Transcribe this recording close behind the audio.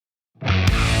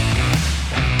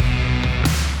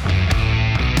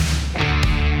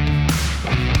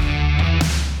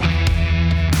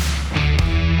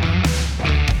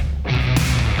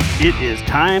It is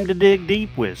time to dig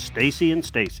deep with Stacy and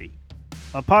Stacy,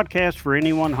 a podcast for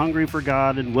anyone hungry for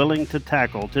God and willing to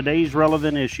tackle today's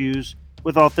relevant issues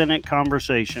with authentic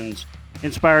conversations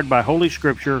inspired by Holy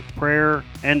Scripture, prayer,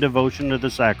 and devotion to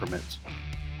the sacraments.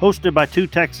 Hosted by two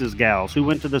Texas gals who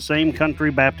went to the same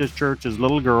country Baptist church as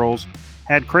little girls,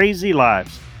 had crazy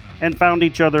lives, and found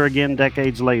each other again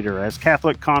decades later as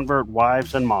Catholic convert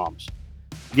wives and moms.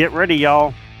 Get ready,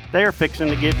 y'all. They're fixing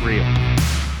to get real.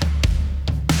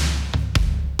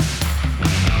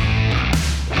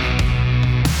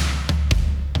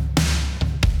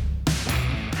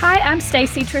 Hi, I'm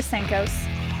Stacy Trasenkos.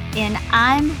 And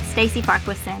I'm Stacy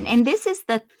Farquharson, and this is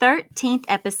the 13th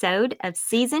episode of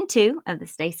Season 2 of the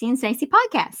Stacy and Stacy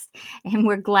podcast. And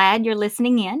we're glad you're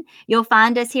listening in. You'll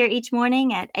find us here each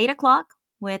morning at 8 o'clock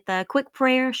with a quick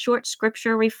prayer, short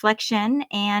scripture reflection,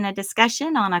 and a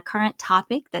discussion on a current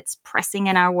topic that's pressing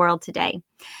in our world today.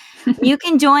 You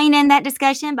can join in that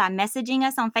discussion by messaging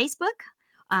us on Facebook.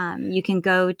 You can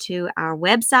go to our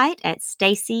website at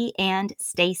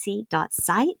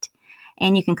staceyandstacy.site.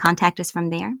 And you can contact us from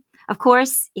there. Of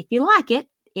course, if you like it,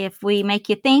 if we make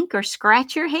you think or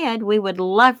scratch your head, we would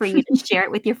love for you to share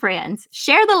it with your friends.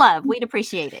 Share the love. We'd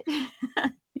appreciate it.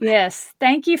 Yes.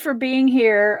 Thank you for being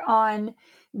here on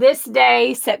this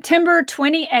day, September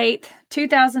 28th,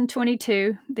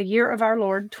 2022, the year of our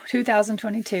Lord,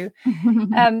 2022.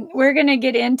 We're going to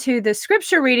get into the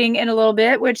scripture reading in a little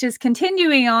bit, which is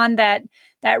continuing on that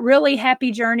really happy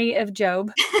journey of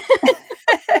Job.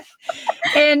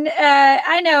 And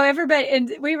I know everybody,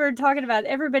 and we were talking about,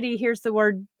 everybody hears the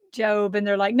word Job and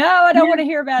they're like, no, I don't want to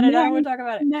hear about it. I don't want to talk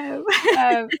about it. No.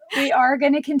 We are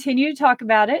going to continue to talk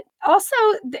about it. Also,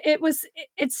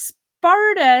 it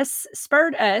spurred us.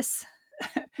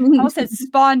 I almost said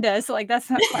spawned us. Like, that's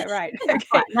not quite right.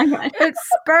 Okay. It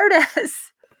spurred us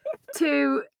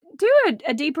to do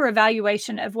a deeper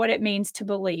evaluation of what it means to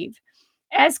believe.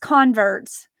 As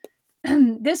converts,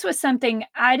 this was something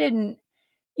I didn't,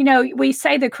 we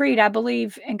say the creed, I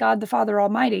believe in God the Father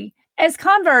Almighty. As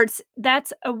converts,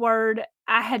 that's a word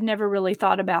I had never really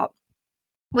thought about.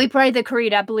 We pray the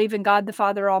creed, I believe in God the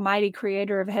Father Almighty,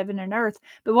 creator of heaven and earth.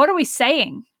 But what are we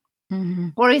saying? Mm-hmm.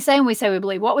 What are we saying? We say we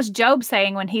believe. What was Job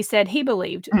saying when he said he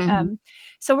believed? Mm-hmm.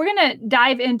 So we're going to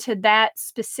dive into that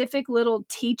specific little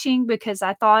teaching because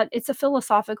I thought it's a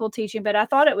philosophical teaching, but I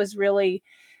thought it was really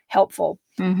helpful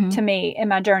to me in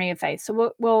my journey of faith.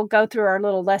 So we'll go through our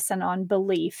little lesson on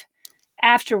belief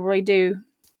after we do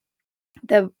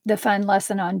the fun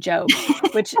lesson on Job,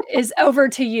 which is over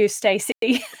to you, Stacy.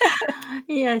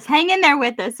 Yes, hang in there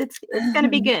with us. It's going to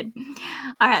be good.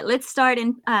 All right, let's start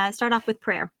off with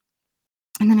prayer.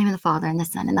 In the name of the Father and the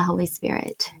Son and the Holy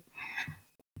Spirit.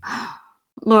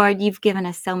 Lord, you've given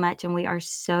us so much, and we are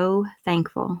so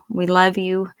thankful. We love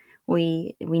you.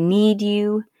 We need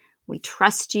you. We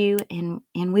trust you, and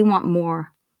we want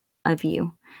more of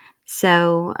you.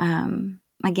 So,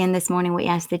 again, this morning, we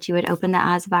ask that you would open the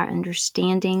eyes of our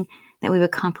understanding, that we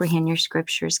would comprehend your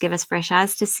scriptures. Give us fresh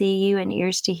eyes to see you and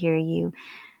ears to hear you.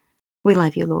 We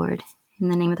love you, Lord. In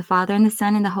the name of the Father and the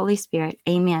Son and the Holy Spirit.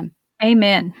 Amen.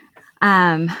 Amen.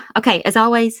 Okay, as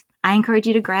always, I encourage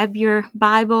you to grab your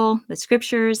Bible, the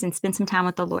scriptures, and spend some time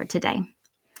with the Lord today.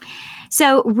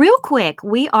 So real quick,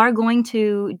 we are going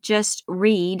to just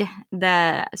read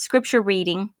the scripture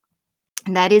reading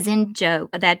that is in Job.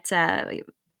 That's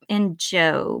in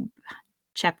Job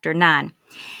chapter 9.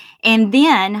 And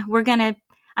then I'm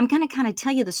going to kind of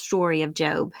tell you the story of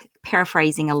Job,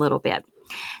 paraphrasing a little bit.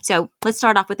 So let's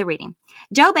start off with the reading.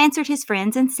 Job answered his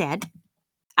friends and said,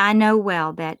 I know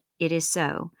well that it is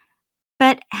so.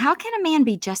 But how can a man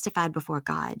be justified before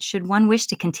God? Should one wish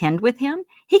to contend with him?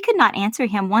 He could not answer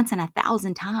him once in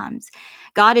 1,000 times.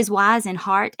 God is wise in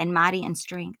heart and mighty in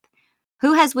strength.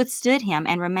 Who has withstood him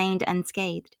and remained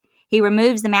unscathed? He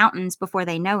removes the mountains before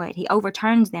they know it. He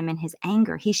overturns them in his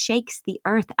anger. He shakes the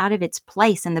earth out of its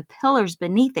place, and the pillars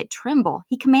beneath it tremble.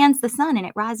 He commands the sun, and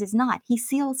it rises not. He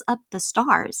seals up the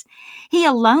stars. He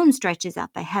alone stretches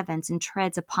out the heavens and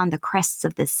treads upon the crests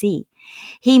of the sea.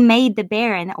 He made the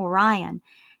Bear and the Orion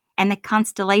and the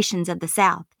constellations of the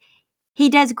south. He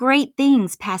does great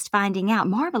things past finding out,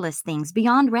 marvelous things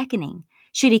beyond reckoning.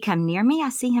 Should he come near me, I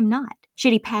see him not.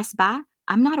 Should he pass by,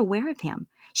 I'm not aware of him.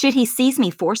 Should he seize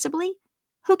me forcibly?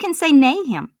 Who can say nay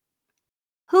him?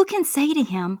 Who can say to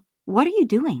him, what are you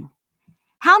doing?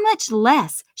 How much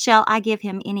less shall I give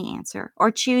him any answer or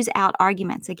choose out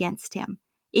arguments against him?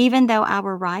 Even though I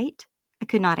were right, I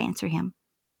could not answer him,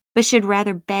 but should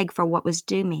rather beg for what was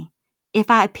due me. If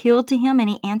I appealed to him and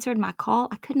he answered my call,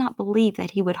 I could not believe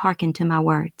that he would hearken to my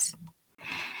words.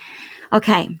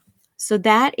 Okay, so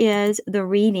that is the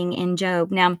reading in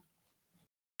Job. Now,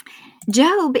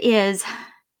 Job is,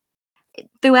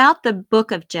 throughout the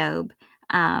book of Job,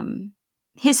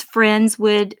 his friends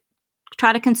would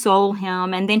try to console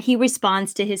him, and then he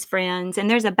responds to his friends, and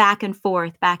there's a back and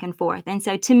forth. And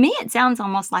so to me, it sounds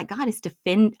almost like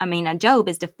Job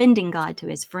is defending God to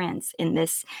his friends in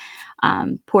this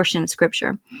portion of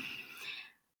scripture.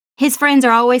 His friends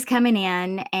are always coming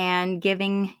in and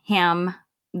giving him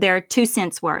their 2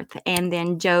 cents worth, and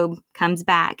then Job comes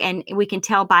back, and we can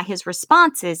tell by his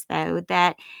responses, though,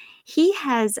 that he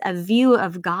has a view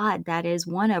of God that is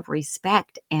one of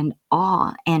respect and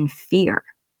awe and fear.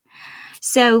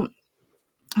 So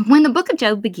when the book of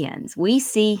Job begins, we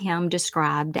see him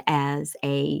described as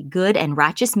a good and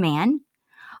righteous man,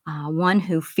 one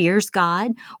who fears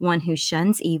God, one who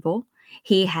shuns evil.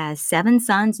 He has 7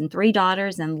 sons and 3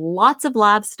 daughters and lots of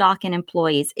livestock and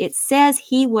employees. It says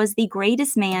he was the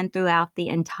greatest man throughout the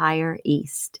entire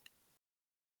East.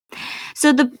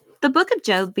 So the book of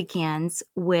Job begins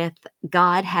with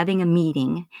God having a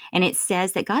meeting, and it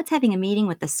says that God's having a meeting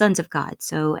with the sons of God.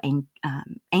 So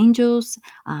angels,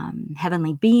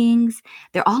 heavenly beings,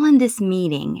 they're all in this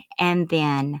meeting. And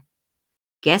then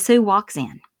guess who walks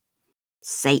in?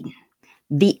 Satan,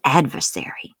 the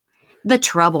adversary, the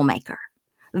troublemaker,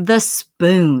 the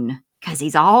spoon, because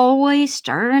he's always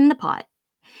stirring the pot.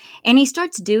 And he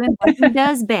starts doing what he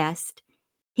does best.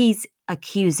 He's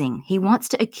accusing. He wants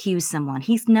to accuse someone.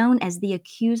 He's known as the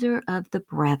accuser of the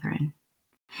brethren.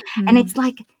 And it's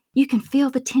like you can feel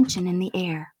the tension in the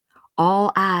air.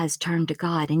 All eyes turn to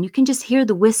God, and you can just hear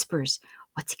the whispers.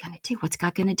 What's he going to do? What's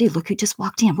God going to do? Look who just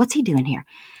walked in. What's he doing here?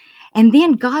 And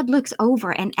then God looks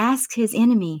over and asks his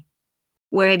enemy,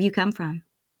 where have you come from?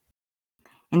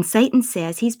 And Satan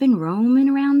says he's been roaming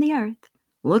around the earth,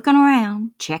 looking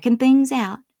around, checking things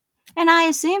out. And I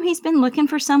assume he's been looking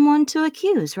for someone to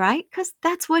accuse, right? Because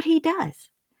that's what he does.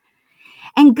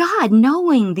 And God,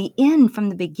 knowing the end from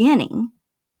the beginning,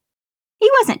 he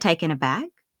wasn't taken aback.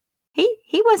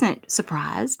 He wasn't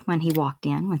surprised when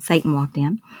Satan walked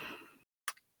in.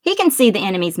 He can see the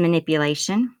enemy's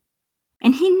manipulation,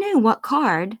 and he knew what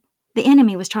card the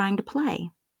enemy was trying to play.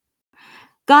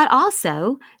 God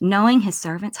also, knowing his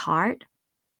servant's heart,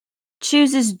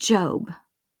 chooses Job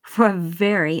for a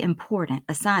very important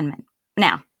assignment.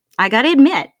 Now, I got to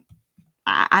admit,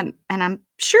 I'm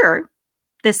sure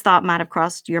this thought might have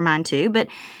crossed your mind too, but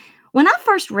when I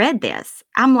first read this,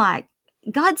 I'm like,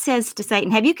 God says to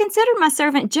Satan, have you considered my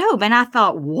servant Job? And I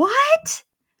thought, what?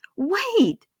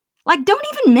 Wait, like, don't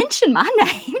even mention my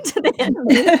name to the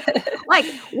enemy. Like,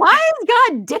 why is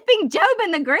God dipping Job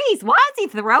in the grease? Why is he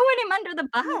throwing him under the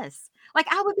bus? Like,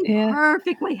 I would be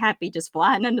perfectly happy just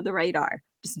flying under the radar.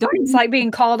 Just don't. It's like being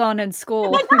called on in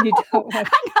school. When you don't want.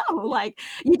 I know. Like,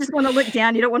 you just want to look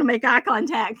down. You don't want to make eye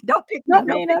contact. Don't pick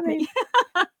me. Not me.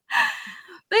 But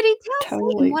he tells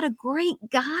Satan what a great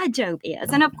guy Job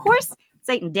is. And of course,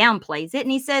 Satan downplays it,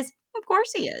 and he says, of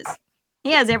course he is.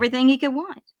 He has everything he could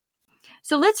want.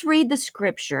 So let's read the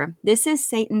scripture. This is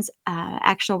Satan's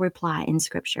actual reply in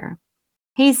scripture.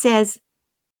 He says,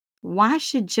 why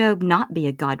should Job not be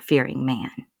a God-fearing man?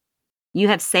 You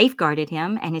have safeguarded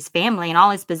him and his family and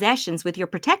all his possessions with your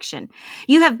protection.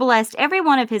 You have blessed every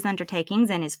one of his undertakings,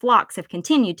 and his flocks have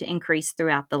continued to increase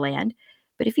throughout the land.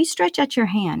 But if you stretch out your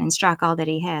hand and strike all that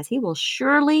he has, he will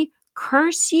surely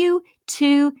curse you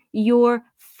to your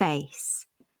face.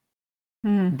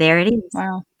 There it is.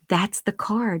 Wow. That's the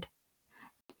card.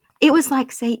 It was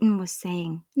like Satan was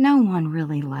saying, no one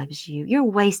really loves you. You're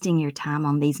wasting your time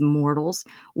on these mortals.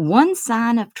 One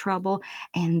sign of trouble,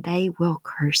 and they will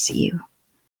curse you.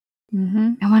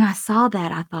 And when I saw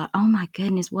that, I thought, oh my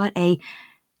goodness, what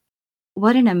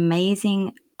an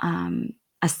amazing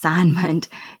assignment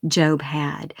Job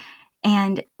had.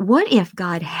 And what if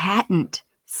God hadn't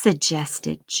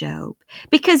suggested Job?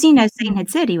 Because, Satan had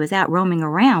said he was out roaming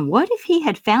around. What if he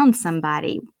had found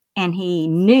somebody and he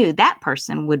knew that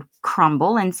person would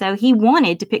crumble, and so he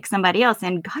wanted to pick somebody else,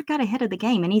 and God got ahead of the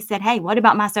game, and he said, hey, what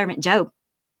about my servant Job?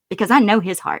 Because I know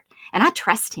his heart, and I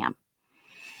trust him.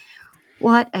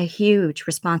 What a huge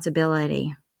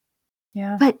responsibility.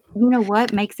 Yeah. But you know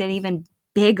what makes it even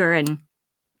bigger and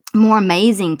more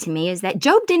amazing to me is that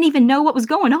Job didn't even know what was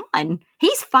going on.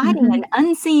 He's fighting an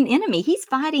unseen enemy. He's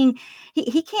fighting,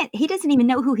 he doesn't even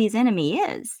know who his enemy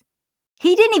is.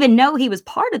 He didn't even know he was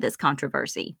part of this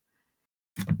controversy.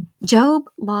 Job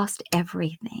lost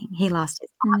everything. He lost his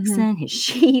oxen, his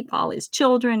sheep, all his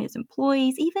children, his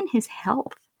employees, even his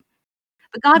health.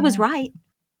 But God was right,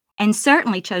 and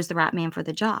certainly chose the right man for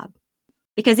the job.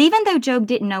 Because even though Job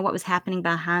didn't know what was happening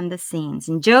behind the scenes,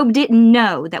 and Job didn't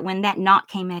know that when that knock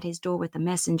came at his door with a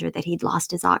messenger that he'd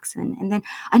lost his oxen, and then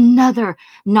another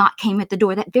knock came at the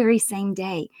door that very same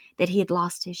day that he had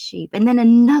lost his sheep, and then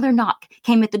another knock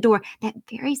came at the door that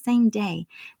very same day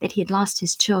that he had lost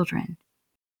his children.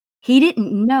 He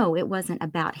didn't know it wasn't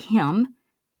about him.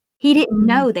 He didn't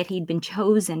know that he'd been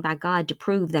chosen by God to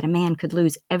prove that a man could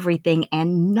lose everything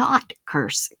and not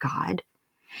curse God.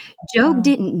 Job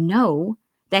didn't know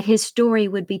that his story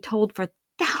would be told for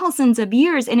thousands of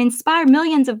years and inspire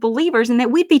millions of believers, and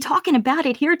that we'd be talking about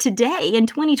it here today in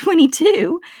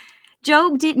 2022.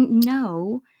 Job didn't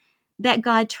know that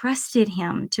God trusted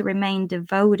him to remain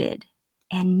devoted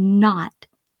and not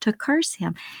to curse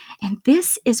him. And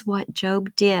this is what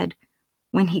Job did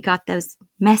when he got those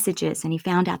messages and he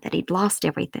found out that he'd lost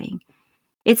everything.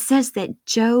 It says that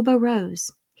Job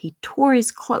arose. He tore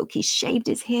his cloak, he shaved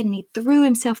his head, and he threw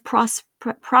himself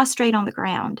prostrate on the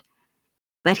ground.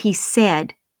 But he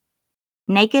said,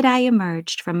 naked I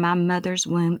emerged from my mother's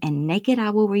womb, and naked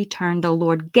I will return. The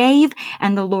Lord gave,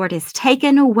 and the Lord has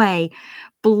taken away.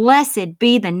 Blessed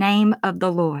be the name of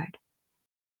the Lord.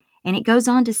 And it goes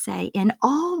on to say, in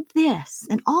all this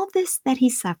that he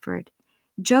suffered,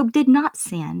 Job did not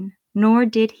sin, nor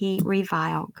did he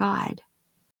revile God.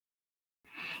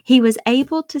 He was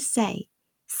able to say,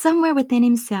 somewhere within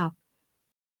himself,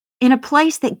 in a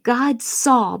place that God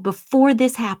saw before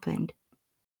this happened,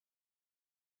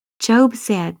 Job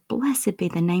said, blessed be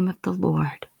the name of the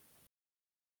Lord.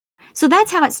 So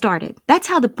that's how it started. That's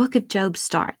how the book of Job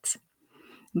starts.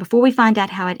 Before we find out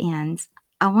how it ends,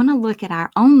 I want to look at our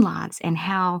own lives and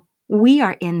how we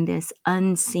are in this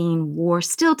unseen war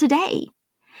still today.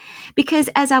 Because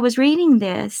as I was reading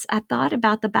this, I thought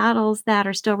about the battles that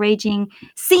are still raging,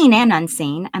 seen and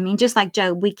unseen. I mean, just like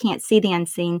Job, we can't see the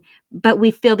unseen, but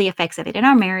we feel the effects of it in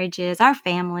our marriages, our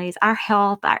families, our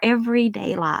health, our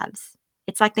everyday lives.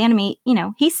 It's like the enemy,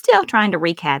 he's still trying to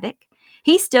wreak havoc.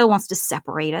 He still wants to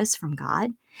separate us from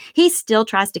God. He still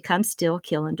tries to come, steal,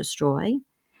 kill, and destroy.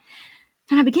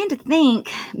 And I began to think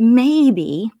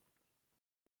maybe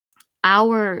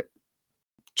our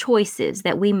choices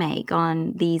that we make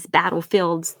on these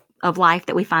battlefields of life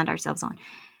that we find ourselves on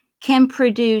can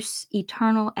produce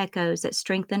eternal echoes that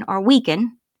strengthen or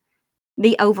weaken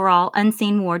the overall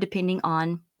unseen war, depending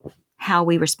on how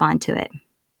we respond to it.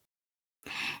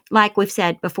 Like we've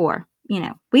said before,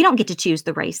 we don't get to choose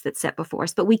the race that's set before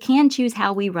us, but we can choose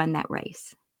how we run that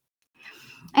race.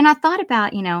 And I thought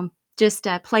about, just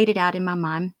played it out in my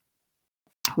mind.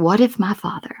 What if my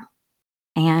father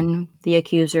and the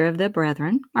accuser of the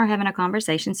brethren are having a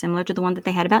conversation similar to the one that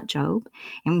they had about Job?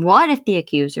 And what if the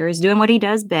accuser is doing what he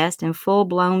does best in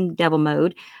full-blown devil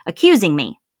mode, accusing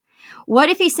me? What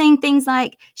if he's saying things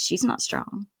like, she's not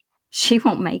strong. She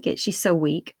won't make it. She's so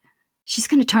weak. She's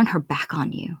going to turn her back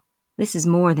on you. This is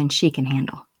more than she can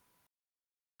handle.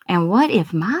 And what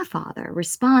if my father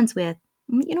responds with,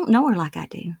 you don't know her like I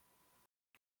do?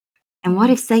 And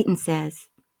what if Satan says,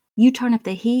 you turn up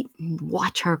the heat and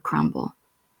watch her crumble?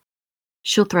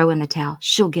 She'll throw in the towel.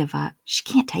 She'll give up. She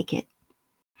can't take it.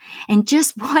 And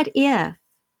just what if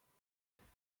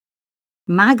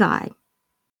my God,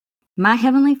 my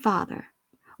Heavenly Father,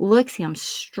 looks him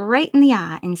straight in the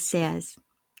eye and says,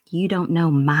 you don't know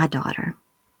my daughter.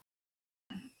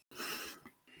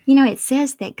 It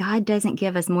says that God doesn't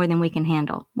give us more than we can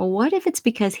handle. Well, what if it's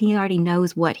because he already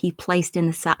knows what he placed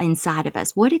inside of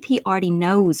us? What if he already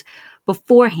knows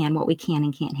beforehand what we can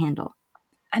and can't handle?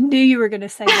 I knew you were going to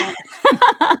say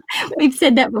that. We've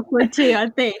said that before too, I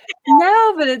think.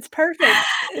 No, but it's perfect.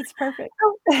 It's perfect.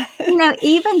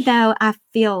 Even though I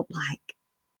feel like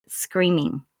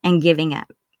screaming and giving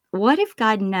up, what if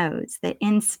God knows that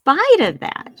in spite of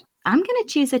that, I'm going to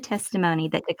choose a testimony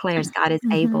that declares God is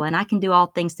able and I can do all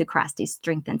things through Christ who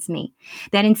strengthens me.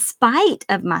 That in spite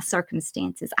of my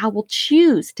circumstances, I will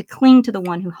choose to cling to the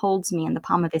one who holds me in the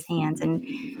palm of his hands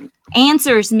and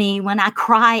answers me when I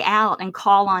cry out and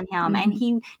call on him.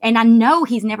 And I know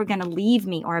he's never going to leave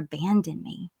me or abandon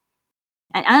me.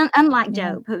 And unlike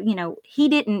Job, who, he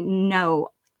didn't know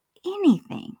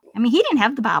anything. I mean, he didn't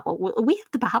have the Bible. We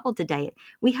have the Bible today.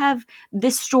 We have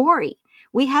this story.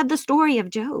 We have the story of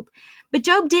Job. But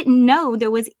Job didn't know there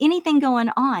was anything going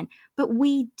on. But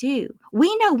we do.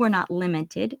 We know we're not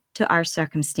limited to our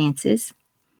circumstances.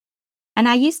 And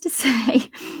I used to say,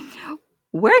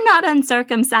 we're not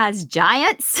uncircumcised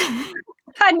giants.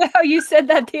 I know you said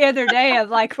that the other day. I'm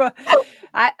like, well,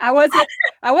 I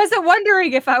wasn't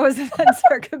wondering if I was an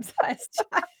uncircumcised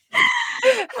child.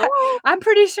 I'm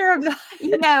pretty sure I'm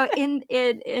not. In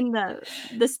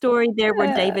the story there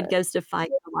where David goes to fight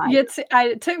Goliath.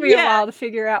 It took me a while to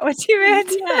figure out what you meant.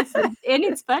 Yes, and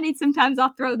it's funny, sometimes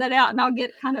I'll throw that out and I'll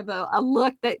get kind of a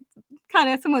look that kind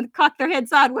of someone cocked their head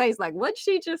sideways like, "What'd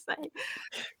she just say?"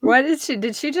 What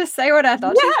did she just say what I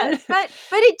thought she said? but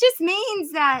it just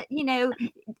means that,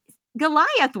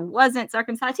 Goliath wasn't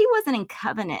circumcised. He wasn't in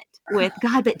covenant with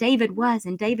God, but David was,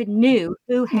 and David knew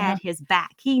who had his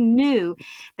back. He knew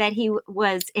that he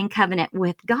was in covenant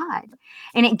with God,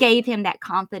 and it gave him that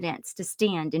confidence to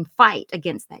stand and fight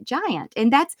against that giant.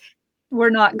 And we're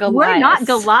not Goliaths. We're not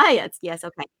Goliaths. Yes,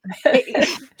 okay.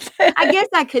 I guess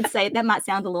I could say it. That might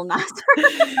sound a little nicer.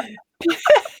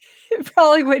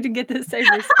 Probably wouldn't get the same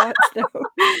response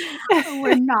though.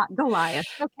 We're not Goliath.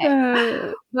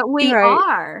 Okay. But we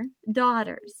are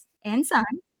daughters and sons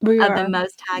of the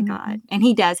Most High God. And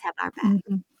he does have our back.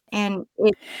 And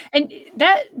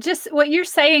that just what you're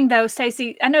saying though,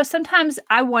 Stacey, I know sometimes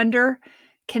I wonder,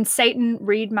 can Satan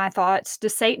read my thoughts?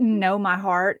 Does Satan know my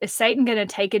heart? Is Satan going to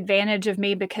take advantage of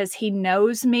me because he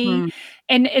knows me?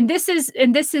 And this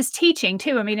is teaching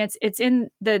too. I mean, it's in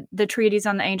the treatise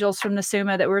on the angels from the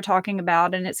Summa that we're talking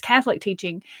about, and it's Catholic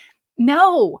teaching.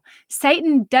 No,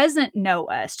 Satan doesn't know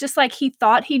us. Just like he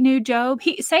thought he knew Job,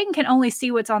 Satan can only see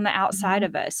what's on the outside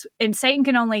of us, and Satan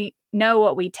can only know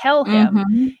what we tell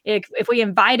him. If we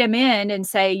invite him in and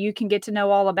say, "You can get to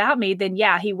know all about me," then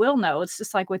yeah, he will know. It's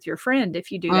just like with your friend if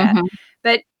you do that.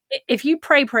 But if you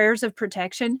pray prayers of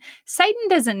protection, Satan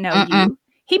doesn't know you.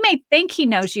 He may think he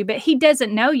knows you, but he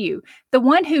doesn't know you. The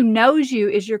one who knows you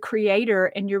is your creator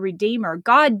and your redeemer.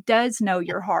 God does know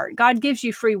your heart. God gives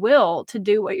you free will to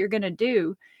do what you're going to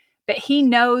do, but he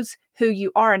knows who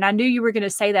you are. And I knew you were going to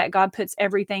say that God puts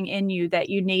everything in you that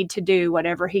you need to do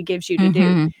whatever he gives you to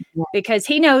do, because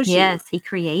he knows you. Yes, he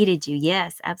created you.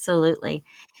 Yes, absolutely.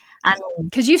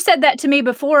 Because you said that to me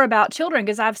before about children,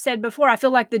 because I've said before, I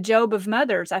feel like the Job of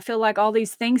mothers. I feel like all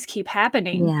these things keep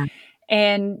happening. Yeah.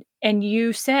 And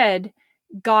you said,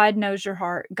 God knows your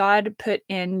heart. God put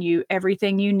in you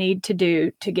everything you need to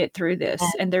do to get through this.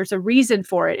 And there's a reason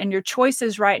for it. And your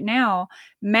choices right now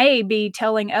may be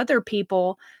telling other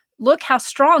people, look how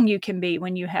strong you can be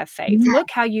when you have faith. Look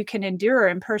how you can endure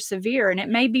and persevere. And it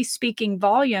may be speaking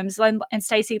volumes. And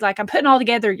Stacey, like, I'm putting all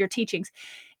together your teachings.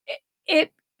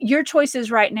 Your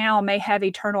choices right now may have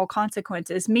eternal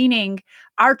consequences, meaning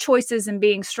our choices in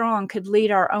being strong could lead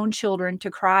our own children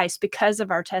to Christ because of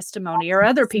our testimony, or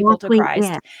other people to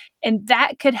Christ. And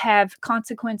that could have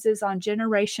consequences on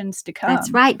generations to come. That's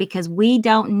right, because we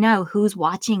don't know who's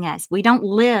watching us. We don't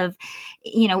live,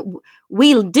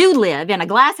 we do live in a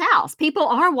glass house. People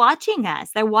are watching us.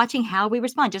 They're watching how we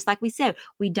respond. Just like we said,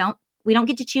 we don't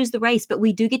get to choose the race, but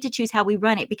we do get to choose how we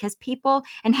run it, because people,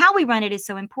 and how we run it is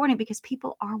so important because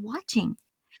people are watching.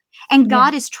 And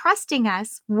God is trusting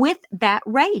us with that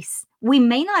race. We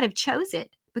may not have chose it,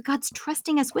 but God's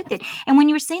trusting us with it. And when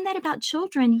you were saying that about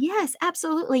children, yes,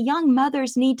 absolutely. Young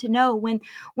mothers need to know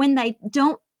when they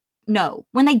don't know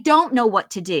what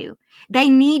to do. They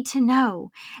need to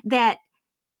know that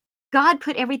God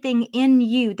put everything in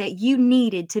you that you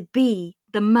needed to be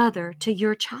the mother to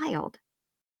your child.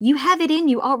 You have it in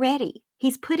you already.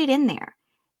 He's put it in there.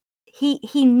 He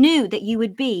knew that you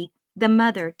would be the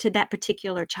mother to that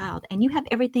particular child, and you have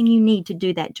everything you need to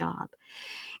do that job.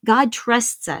 God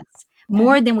trusts us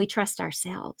more than we trust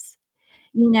ourselves.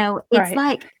 It's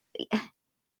like,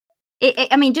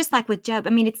 I mean, just like with Job, I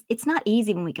mean, it's not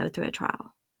easy when we go through a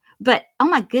trial. But, oh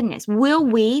my goodness, will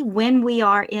we, when we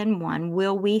are in one,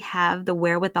 will we have the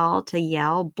wherewithal to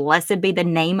yell, "Blessed be the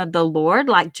name of the Lord,"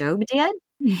 like Job did?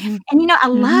 And I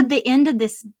love the end of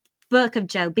this book of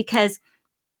Job, because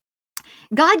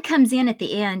God comes in at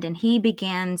the end and he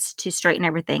begins to straighten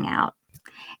everything out.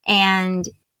 And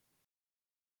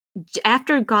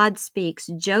after God speaks,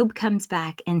 Job comes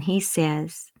back and he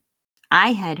says,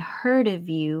 "I had heard of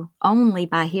you only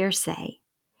by hearsay,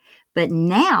 but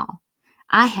now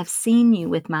I have seen you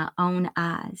with my own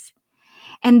eyes."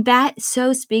 And that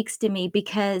so speaks to me,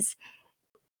 because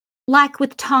like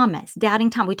with Thomas, doubting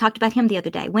Thomas, we talked about him the other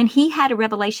day. When he had a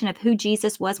revelation of who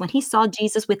Jesus was, when he saw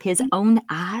Jesus with his own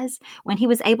eyes, when he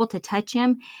was able to touch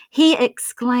him, he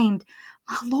exclaimed,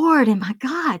 "My Lord and my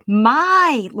God,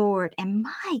 my Lord and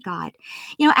my God."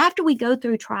 After we go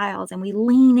through trials and we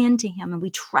lean into him and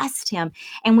we trust him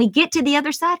and we get to the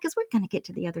other side, because we're going to get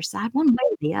to the other side one way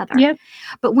or the other.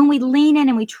 But when we lean in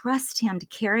and we trust him to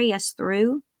carry us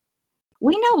through,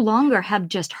 we no longer have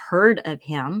just heard of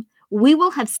him. We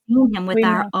will have seen him with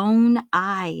our own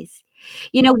eyes.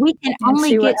 You know, we can And only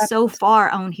see what get so happens. far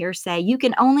on hearsay. You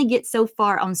can only get so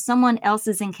far on someone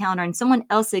else's encounter and someone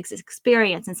else's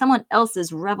experience and someone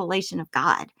else's revelation of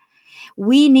God.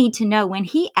 We need to know when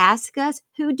he asks us,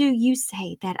 who do you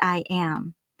say that I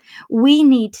am? We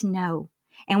need to know.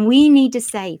 And we need to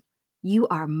say, you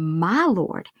are my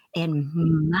Lord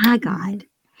and my God.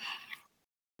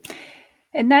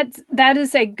 And that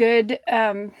is a good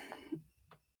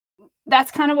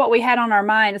that's kind of what we had on our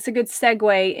mind. It's a good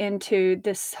segue into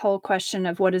this whole question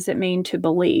of what does it mean to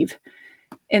believe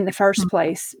in the first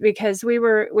place, because we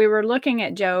were looking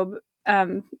at Job,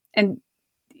 and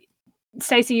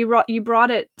Stacy, you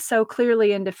brought it so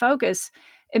clearly into focus.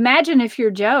 Imagine if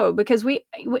you're Job, because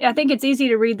I think it's easy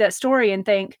to read that story and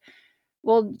think,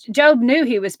 well, Job knew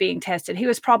he was being tested. He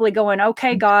was probably going,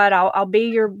 okay, God, I'll be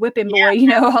your whipping boy.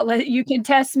 You can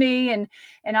test me, and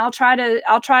I'll try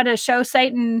to show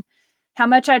Satan how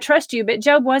much I trust you. But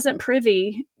Job wasn't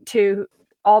privy to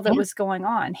all that was going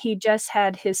on. He just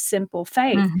had his simple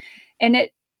faith. And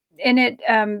it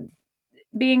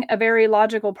being a very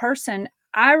logical person,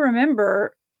 I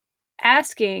remember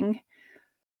asking,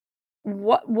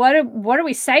 what are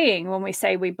we saying when we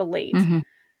say we believe?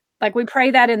 Like, we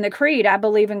pray that in the creed, I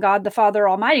believe in God the Father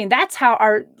Almighty. And that's how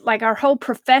our whole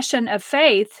profession of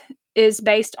faith is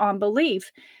based on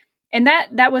belief. And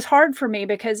that was hard for me,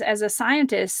 because as a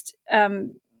scientist,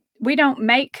 we don't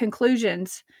make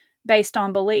conclusions based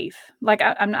on belief. Like,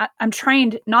 I'm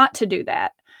trained not to do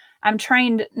that. I'm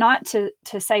trained not to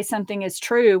say something is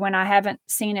true when I haven't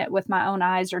seen it with my own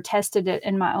eyes or tested it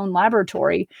in my own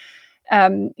laboratory.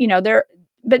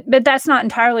 But that's not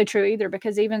entirely true either,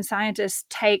 because even scientists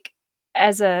take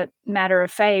as a matter of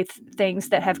faith things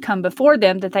that have come before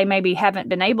them that they maybe haven't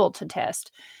been able to test.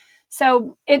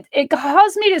 So it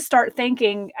caused me to start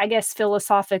thinking, I guess,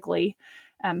 philosophically.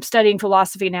 Studying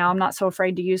philosophy now, I'm not so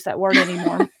afraid to use that word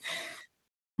anymore.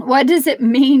 What does it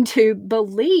mean to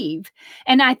believe?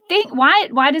 And I think,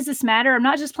 why does this matter? I'm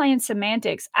not just playing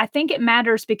semantics. I think it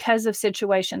matters because of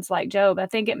situations like Job. I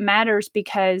think it matters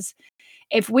because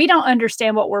if we don't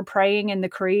understand what we're praying in the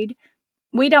creed,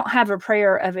 we don't have a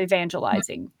prayer of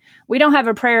evangelizing. We don't have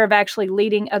a prayer of actually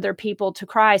leading other people to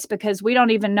Christ, because we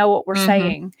don't even know what we're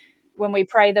saying when we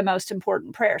pray the most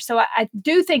important prayer. So I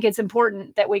do think it's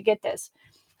important that we get this.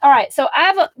 All right. So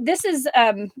this is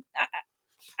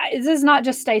not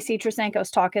just Stacy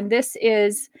Trasankos talking.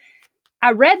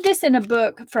 I read this in a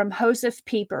book from Joseph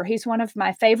Pieper. He's one of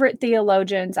my favorite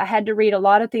theologians. I had to read a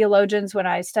lot of theologians when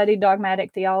I studied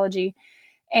dogmatic theology.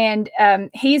 And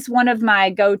he's one of my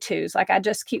go-tos. Like, I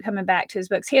just keep coming back to his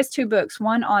books. He has two books,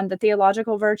 one on the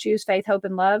theological virtues, faith, hope,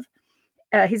 and love.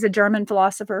 He's a German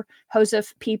philosopher,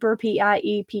 Joseph Pieper,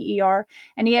 Pieper.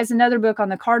 And he has another book on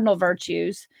the cardinal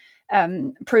virtues,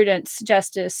 prudence,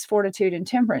 justice, fortitude, and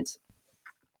temperance.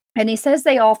 And he says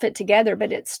they all fit together,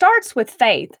 but it starts with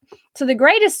faith. So the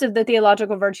greatest of the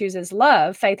theological virtues is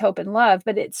love, faith, hope, and love,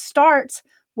 but it starts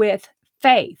with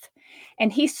faith.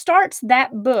 And he starts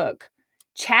that book,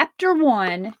 chapter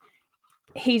 1.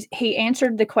 He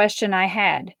answered the question I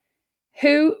had: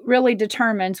 who really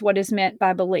determines what is meant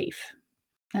by belief?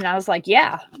 And I was like,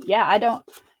 yeah, I don't,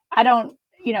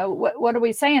 what are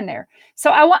we saying there?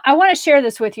 So I want to share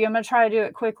this with you. I'm going to try to do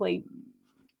it quickly.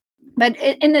 But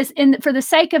for the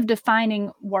sake of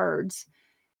defining words,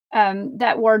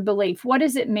 that word belief, what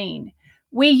does it mean?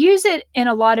 We use it in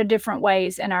a lot of different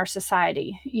ways in our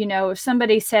society. If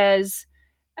somebody says,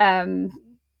 we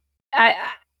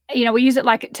use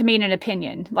it to mean an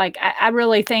opinion. Like, I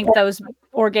really think those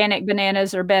organic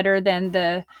bananas are better than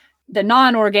the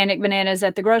non-organic bananas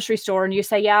at the grocery store. And you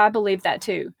say, yeah, I believe that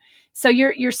too. So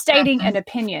you're stating an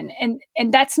opinion,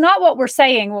 and that's not what we're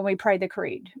saying when we pray the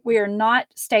creed. We are not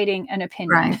stating an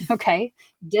opinion. Right. Okay.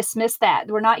 Dismiss that.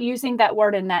 We're not using that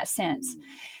word in that sense.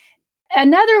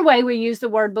 Another way we use the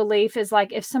word belief is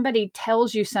like if somebody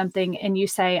tells you something and you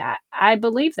say, I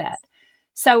believe that.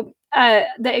 So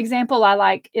the example I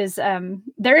like is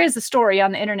there is a story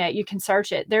on the internet. You can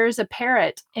search it. There is a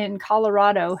parrot in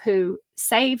Colorado who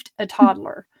saved a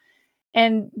toddler.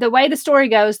 And the way the story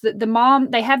goes, the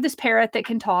mom, they have this parrot that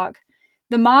can talk.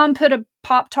 The mom put a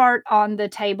Pop-Tart on the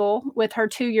table with her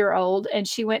 2-year-old, and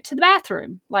she went to the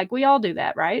bathroom. Like we all do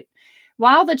that, right?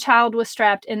 While the child was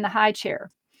strapped in the high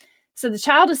chair. So the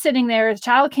child is sitting there. The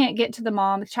child can't get to the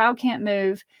mom. The child can't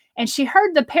move. And she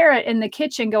heard the parrot in the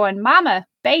kitchen going, mama,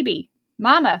 baby,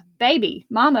 mama, baby,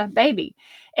 mama, baby.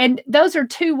 And those are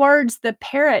two words the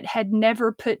parrot had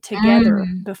never put together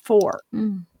before.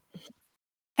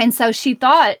 And so she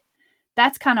thought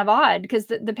that's kind of odd, because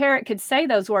the parrot could say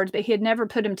those words, but he had never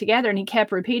put them together, and he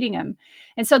kept repeating them.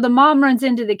 And so the mom runs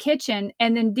into the kitchen,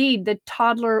 and indeed the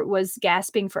toddler was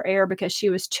gasping for air because she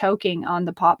was choking on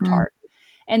the Pop-Tart.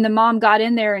 And the mom got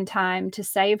in there in time to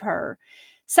save her.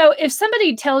 So if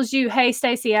somebody tells you, hey,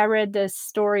 Stacy, I read this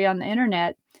story on the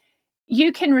internet,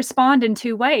 you can respond in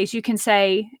two ways. You can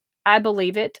say, I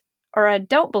believe it, or I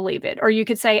don't believe it. Or you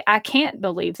could say, I can't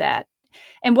believe that.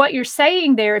 And what you're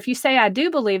saying there, if you say, I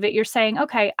do believe it, you're saying,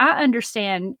 okay, I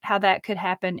understand how that could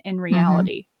happen in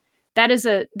reality. That is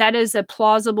a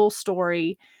plausible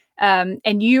story.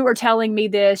 And you are telling me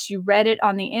this, you read it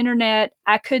on the internet.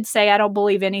 I could say, I don't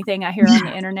believe anything I hear on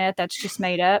the internet. That's just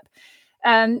made up.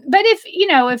 But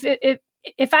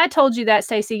if I told you that,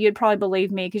 Stacy, you'd probably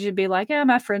believe me, because you'd be like, yeah,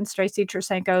 my friend Stacy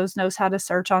Trasenko knows how to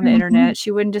search on the internet. She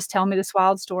wouldn't just tell me this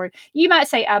wild story. You might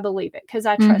say, I believe it because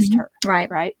I trust her.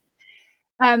 Right.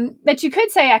 But you could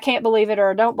say, I can't believe it,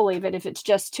 or I don't believe it, if it's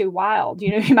just too wild.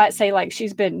 You might say, like,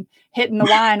 she's been hitting the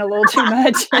wine a little too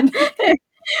much.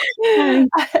 And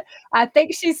I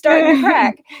think she's starting to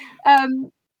crack.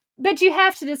 But you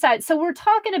have to decide. So we're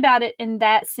talking about it in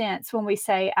that sense when we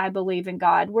say, I believe in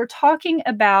God. We're talking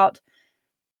about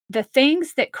the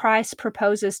things that Christ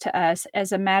proposes to us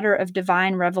as a matter of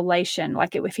divine revelation,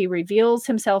 like if he reveals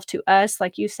himself to us,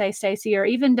 like you say, Stacy, or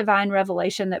even divine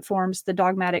revelation that forms the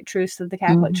dogmatic truths of the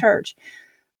Catholic Church.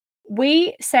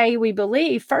 We say we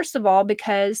believe, first of all,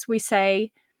 because we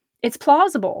say it's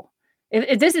plausible.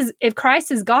 If Christ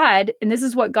is God, and this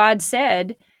is what God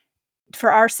said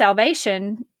for our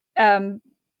salvation,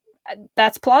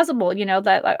 that's plausible,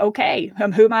 that, like, okay,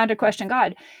 who am I to question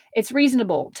God? It's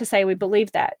reasonable to say we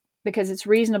believe that, because it's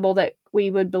reasonable that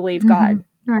we would believe God.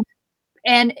 Right.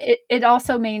 And it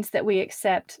also means that we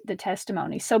accept the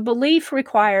testimony. So belief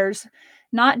requires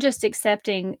not just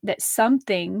accepting that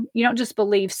something, you don't just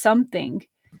believe something,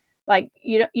 like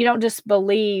you don't just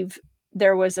believe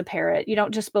there was a parrot. You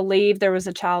don't just believe there was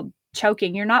a child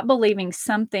choking. You're not believing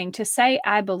something. To say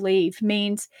I believe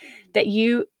means that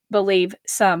you believe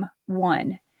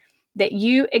someone, that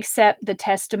you accept the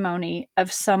testimony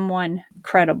of someone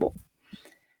credible.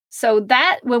 So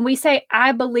that when we say,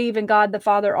 I believe in God the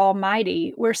Father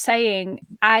Almighty, we're saying,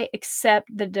 I accept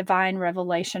the divine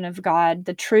revelation of God,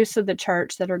 the truths of the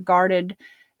church that are guarded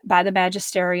by the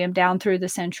magisterium down through the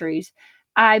centuries.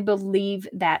 I believe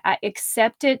that. I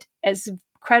accept it as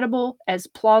credible, as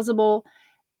plausible,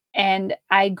 and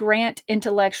I grant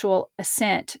intellectual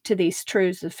assent to these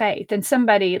truths of faith. And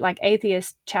somebody like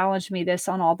atheists challenged me this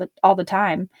on all the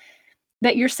time,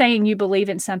 that you're saying you believe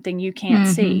in something you can't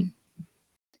see.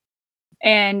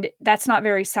 And that's not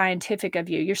very scientific of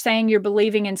you. You're saying you're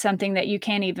believing in something that you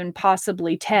can't even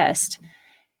possibly test.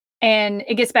 And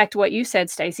it gets back to what you said,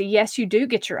 Stacy. Yes, you do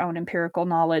get your own empirical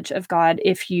knowledge of God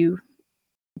if you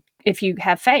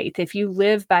have faith. If you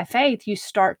live by faith, you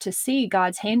start to see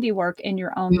God's handiwork in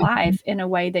your own life in a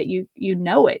way that you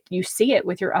know it. You see it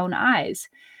with your own eyes.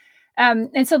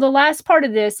 And so the last part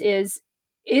of this is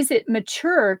it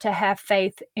mature to have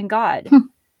faith in God?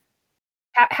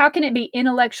 How can it be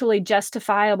intellectually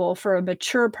justifiable for a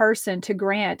mature person to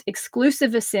grant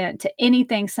exclusive assent to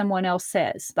anything someone else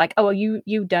says? Like, oh,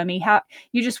 you dummy, how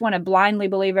you just want to blindly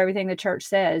believe everything the church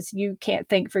says. You can't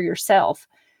think for yourself.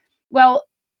 Well,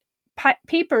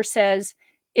 Pieper says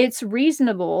it's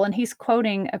reasonable, and he's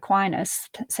quoting Aquinas,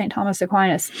 St. Thomas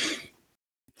Aquinas.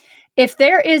 If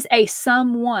there is a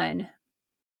someone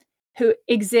who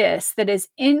exists that is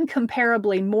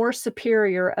incomparably more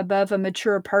superior above a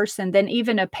mature person than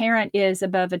even a parent is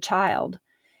above a child,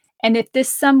 and if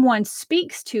this someone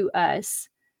speaks to us,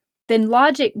 then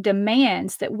logic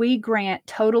demands that we grant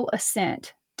total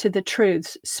assent to the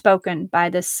truths spoken by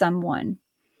this someone.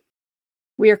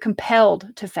 We are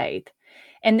compelled to faith.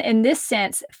 And in this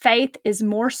sense, faith is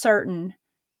more certain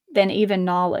than even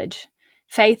knowledge.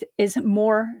 Faith is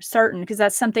more certain, because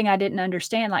that's something I didn't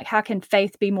understand. Like, how can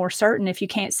faith be more certain if you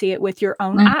can't see it with your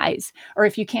own eyes, or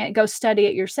if you can't go study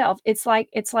it yourself? It's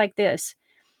like this.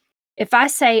 If I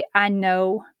say I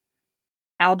know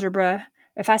algebra,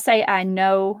 if I say I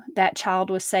know that child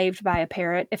was saved by a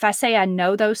parrot, if I say I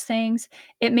know those things,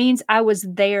 it means I was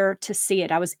there to see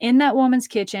it. I was in that woman's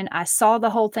kitchen. I saw the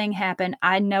whole thing happen.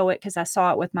 I know it because I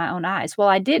saw it with my own eyes. Well,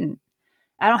 I didn't.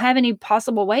 I don't have any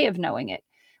possible way of knowing it.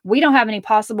 We don't have any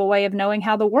possible way of knowing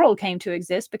how the world came to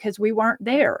exist because we weren't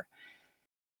there.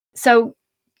 So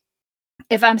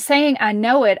if I'm saying I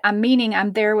know it, I'm meaning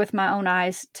I'm there with my own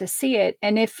eyes to see it.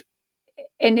 And if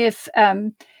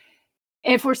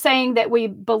we're saying that we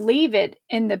believe it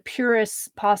in the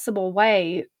purest possible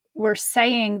way, we're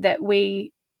saying that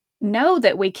we know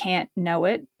that we can't know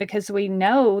it because we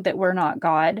know that we're not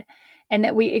God. and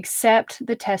that we accept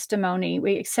the testimony,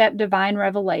 we accept divine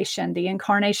revelation, the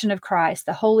incarnation of Christ,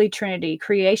 the Holy Trinity,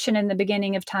 creation in the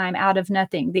beginning of time out of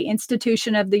nothing, the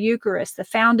institution of the Eucharist, the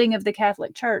founding of the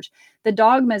Catholic Church, the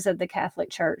dogmas of the Catholic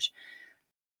Church.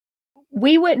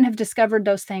 We wouldn't have discovered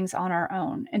those things on our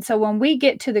own. And so when we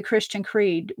get to the Christian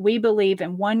creed, we believe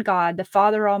in one God, the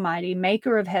Father Almighty,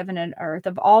 maker of heaven and earth,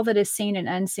 of all that is seen and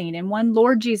unseen, and one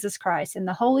Lord Jesus Christ, and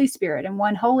the Holy Spirit, and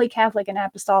one holy Catholic and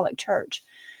Apostolic Church.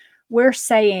 We're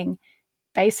saying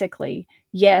basically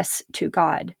yes to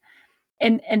God.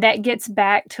 And that gets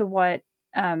back to what,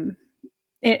 and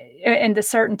the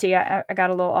certainty, I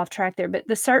got a little off track there, but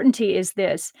the certainty is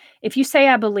this: if you say,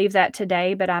 I believe that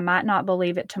today, but I might not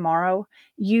believe it tomorrow,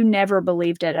 you never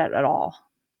believed it at all.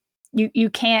 You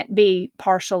can't be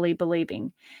partially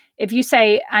believing. If you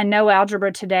say, I know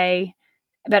algebra today,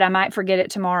 but I might forget it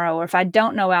tomorrow, or if I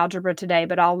don't know algebra today,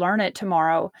 but I'll learn it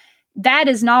tomorrow, that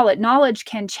is knowledge. Knowledge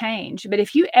can change. But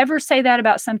if you ever say that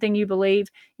about something you believe,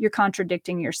 you're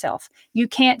contradicting yourself. You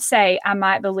can't say, I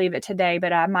might believe it today,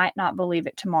 but I might not believe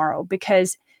it tomorrow,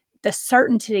 because the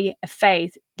certainty of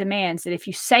faith demands that if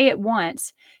you say it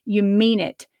once, you mean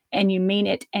it, and you mean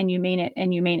it, and you mean it,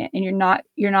 and you mean it, and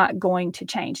you're not going to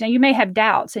change. Now, you may have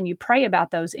doubts, and you pray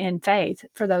about those in faith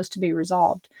for those to be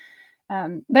resolved.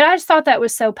 But I just thought that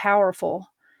was so powerful.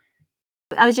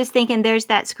 I was just thinking, there's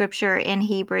that scripture in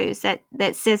Hebrews that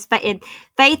says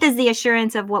faith is the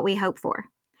assurance of what we hope for,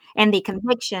 and the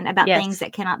conviction about things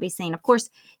that cannot be seen. Of course,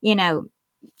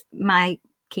 my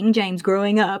King James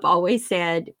growing up always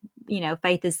said,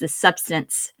 faith is the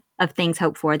substance of things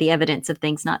hoped for, the evidence of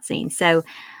things not seen. So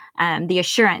the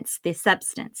assurance, the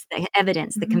substance, the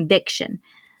evidence, the conviction.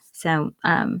 So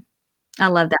I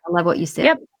love that. I love what you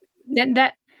said.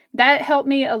 Yep. That helped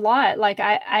me a lot. Like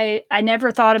I never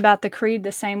thought about the creed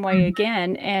the same way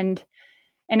again. And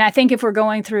I think if we're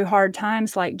going through hard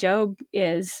times like Job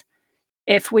is,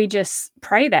 if we just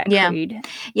pray that creed.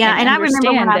 Yeah. And I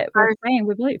remember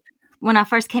when I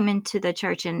first came into the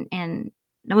church, and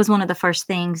it was one of the first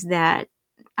things that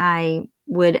I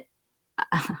would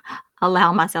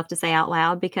allow myself to say out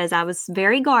loud, because I was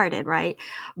very guarded, right?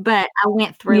 But I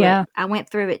went through it. I went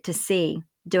through it to see,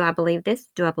 do I believe this?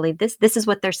 Do I believe this? This is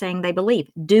what they're saying they believe.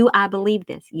 Do I believe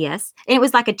this? Yes. And it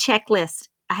was like a checklist.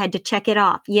 I had to check it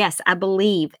off. Yes, I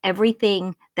believe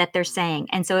everything that they're saying.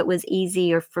 And so it was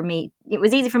easy for me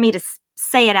to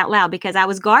say it out loud, because I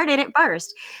was guarded at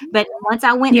first. But once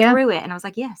I went through it, and I was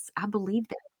like, yes, I believe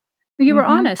that. You were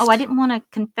honest. Oh, I didn't want to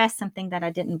confess something that I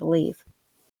didn't believe.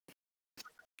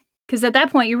 Because at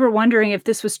that point, you were wondering if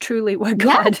this was truly what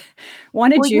God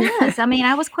wanted you. Yes. I mean,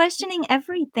 I was questioning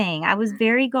everything. I was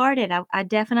very guarded. I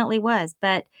definitely was.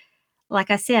 But like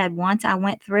I said, once I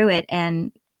went through it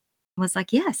and was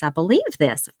like, yes, I believe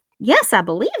this. Yes, I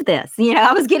believe this.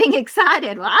 I was getting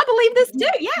excited. Well, I believe this too.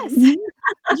 Yes.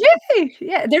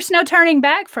 Yeah. There's no turning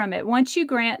back from it. Once you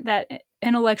grant that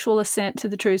intellectual assent to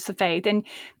the truths of faith, and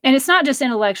it's not just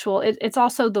intellectual, it's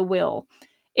also the will.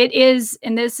 It is,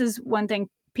 and this is one thing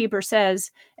Pieper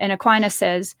says, and Aquinas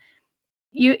says,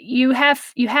 you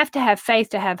have to have faith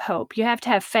to have hope. You have to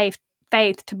have faith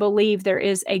to believe there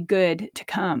is a good to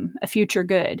come, a future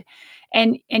good.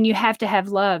 And you have to have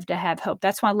love to have hope.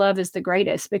 That's why love is the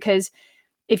greatest, because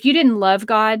if you didn't love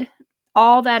God,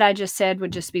 all that I just said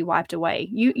would just be wiped away.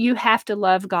 You have to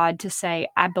love God to say,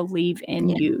 I believe in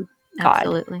you, God.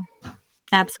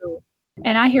 Absolutely.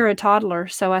 And I hear a toddler,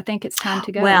 so I think it's time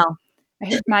to go. Well, I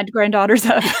hear my granddaughter's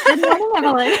up. Good morning,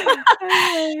 Evelyn.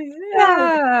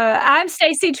 I'm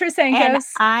Stacy Trasancos. And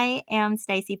I am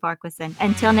Stacy Farquharson.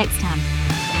 Until next time.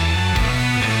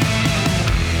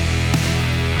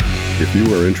 If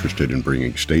you are interested in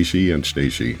bringing Stacy and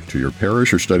Stacy to your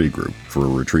parish or study group for a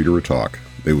retreat or a talk,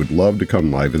 they would love to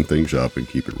come liven things up and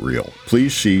keep it real.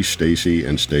 Please see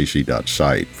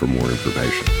stacyandstacy.site for more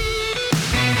information.